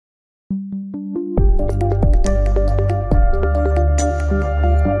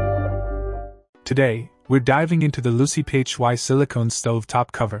Today, we're diving into the LucyPhy Silicone stove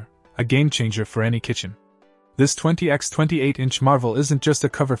top cover, a game-changer for any kitchen. This 20x 28-inch marvel isn't just a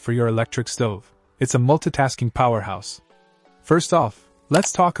cover for your electric stove, it's a multitasking powerhouse. First off,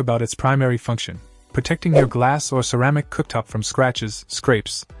 let's talk about its primary function, protecting your glass or ceramic cooktop from scratches,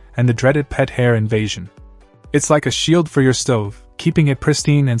 scrapes, and the dreaded pet hair invasion. It's like a shield for your stove, keeping it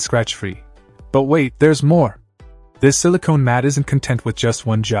pristine and scratch-free. But wait, there's more! This silicone mat isn't content with just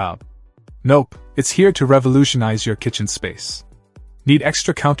one job. Nope, it's here to revolutionize your kitchen space. Need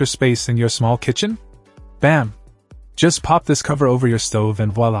extra counter space in your small kitchen? Bam! Just pop this cover over your stove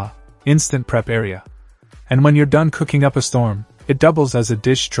and voila, instant prep area. And when you're done cooking up a storm, it doubles as a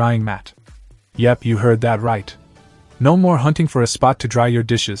dish drying mat. Yep, you heard that right. No more hunting for a spot to dry your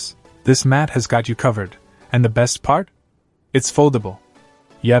dishes. This mat has got you covered. And the best part? It's foldable.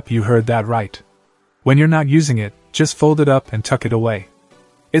 Yep, you heard that right. When you're not using it, just fold it up and tuck it away.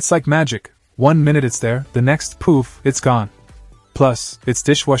 It's like magic. 1 minute it's there, the next, poof, it's gone. Plus, it's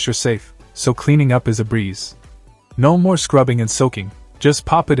dishwasher safe, so cleaning up is a breeze. No more scrubbing and soaking, just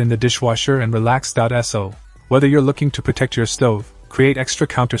pop it in the dishwasher and relax. So, whether you're looking to protect your stove, create extra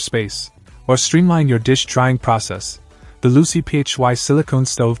counter space, or streamline your dish drying process, the LucyPhy Silicone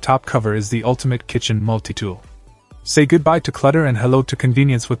Stove Top Cover is the ultimate kitchen multi-tool. Say goodbye to clutter and hello to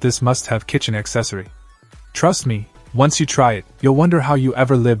convenience with this must-have kitchen accessory. Trust me, once you try it, you'll wonder how you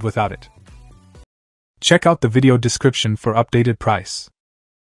ever lived without it. Check out the video description for updated price.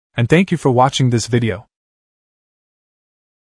 And thank you for watching this video.